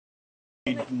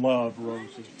love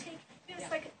roses.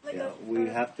 Yeah, we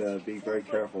have to be very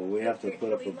careful. We have to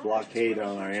put up a blockade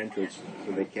on our entrance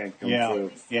so they can't come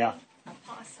through. Yeah.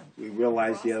 We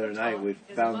realized the other night we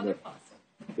found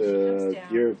the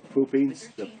deer poopings,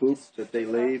 the poop that they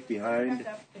leave behind.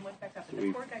 So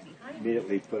we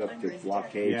immediately put up the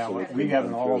blockade. Yeah, so we have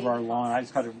it all over our lawn. I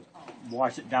just got to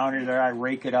wash it down into there. I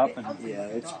rake it up and. Yeah,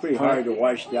 it's pretty hard to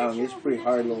wash down. It's pretty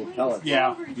hard little pellets.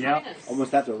 Yeah, yeah.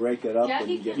 Almost have to rake it up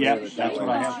and get rid of it. That's what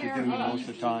I have to do most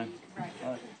of the time.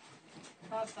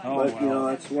 But you know,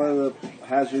 it's one of the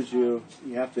hazards you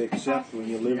have to accept when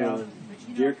you live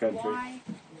in deer country. Why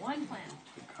one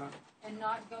plant and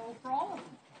not go for all of them?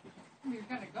 I mean, you're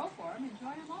going to go for them,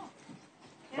 enjoy them all.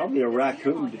 Probably a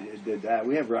raccoon did that.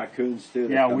 We have raccoons too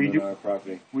that come on our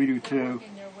property. We do too.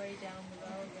 Working their way down the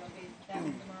road, they'll be back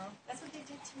tomorrow. That's what they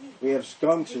did to me. We have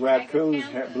skunks, raccoons,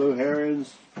 blue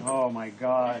herons. Oh my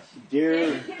gosh.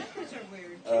 Deer. Campers are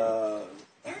weird.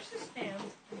 There's the stand,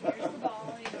 there's the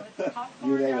ball, you know, it's the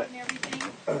popcorn out and everything.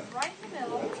 Right in the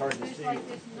middle, there's like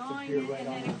this gnawing, and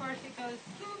then of course it goes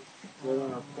Right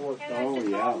on our porch. and I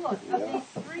said, oh look, of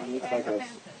these three Looks like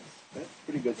fences. that's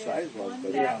pretty good size one,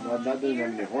 but yeah, not doesn't have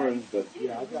any horns, but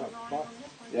Yeah, I got a box.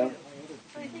 yeah.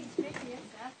 But I think maybe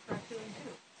it's that raccoon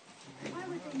too. Why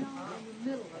would they gnaw in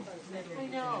the middle of the I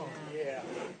know. Yeah.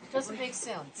 Doesn't make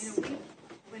sense. You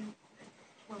know,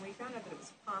 when we found out that it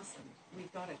was possum, we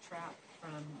got a trap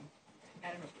from,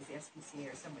 I don't know if it was the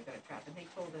SPCA or someone got a trap, and they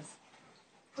told us,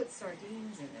 put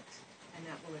sardines in it, and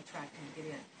that will attract them to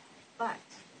get in. But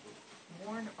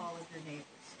warn all of your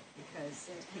neighbors, because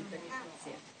keep the cats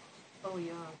in. Oh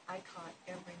yeah. I caught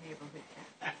every neighborhood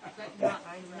cat. But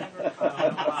I never caught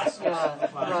the possum. Yeah,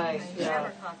 right. I Yeah.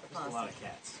 never caught the possum. A lot of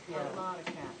cats. A lot of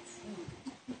cats.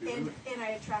 And I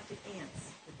attracted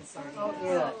ants with the sardines. Oh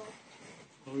yeah.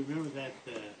 Well, remember that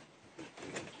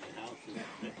house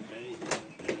at the bay?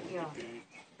 Yeah.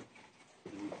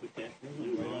 And we put that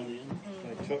rod in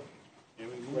I took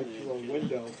every right through a morning.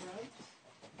 window.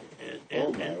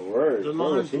 Oh my word! The Where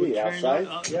was lawns were he? turned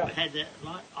Outside? Yeah. Had that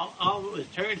lawn, all of it was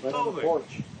turned Right on the over.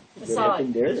 porch. The Did it up in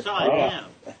side. there? The side, Oh, yeah.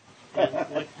 And what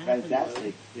happened fantastic.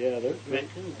 was, Yeah, they're.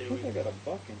 raccoons, they I think I were got a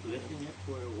bucket. lifting up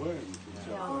for worms. And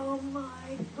so Oh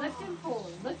my Lift and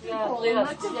pull, lift and Yeah, pull, lift.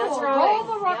 lift and That's pull. right.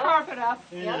 Roll the carpet up.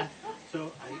 And, Yeah.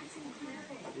 so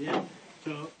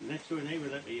so next door neighbor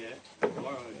let me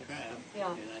borrow a trap,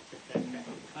 Yeah. and I took that trap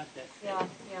and caught that Yeah,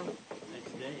 yeah.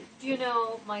 next day. Do you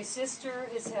know, my sister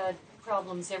has had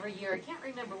problems every year. I can't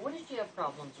remember. What did she have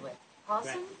problems with?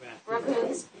 Possum?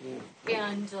 Raccoons?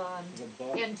 And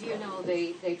do you know,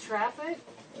 they trap it,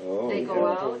 Oh, they go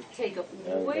yeah. out, take it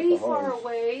Yeah, way get the far horns.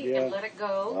 away Yeah. and let it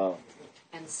go. Wow.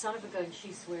 And son of a gun,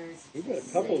 she swears We got a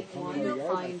the couple same coming one in the will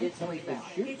yard. find its way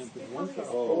back. It's, One got a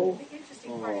Oh. pole, the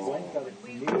interesting part is when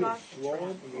we knee got is the swollen,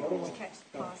 trap and the other to one catch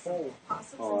the got a possum, pole.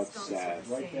 possums Oh, and it's skunks sad. are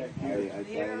the Right same. back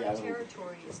here. Their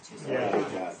territory is too small. Yeah.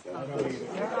 I don't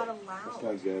either. They're not allowed. That's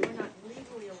not good. We're not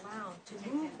legally allowed to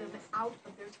move them out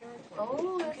of their territory.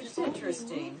 Oh, You that's can only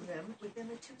interesting. move them within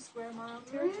the 2 square mile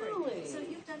territory. Really? So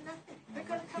you've done nothing. They're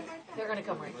going to come right back. They're going to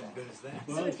come right back.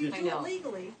 Well, So if you just- do I know. it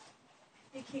legally,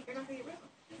 you're not going to get rid of them.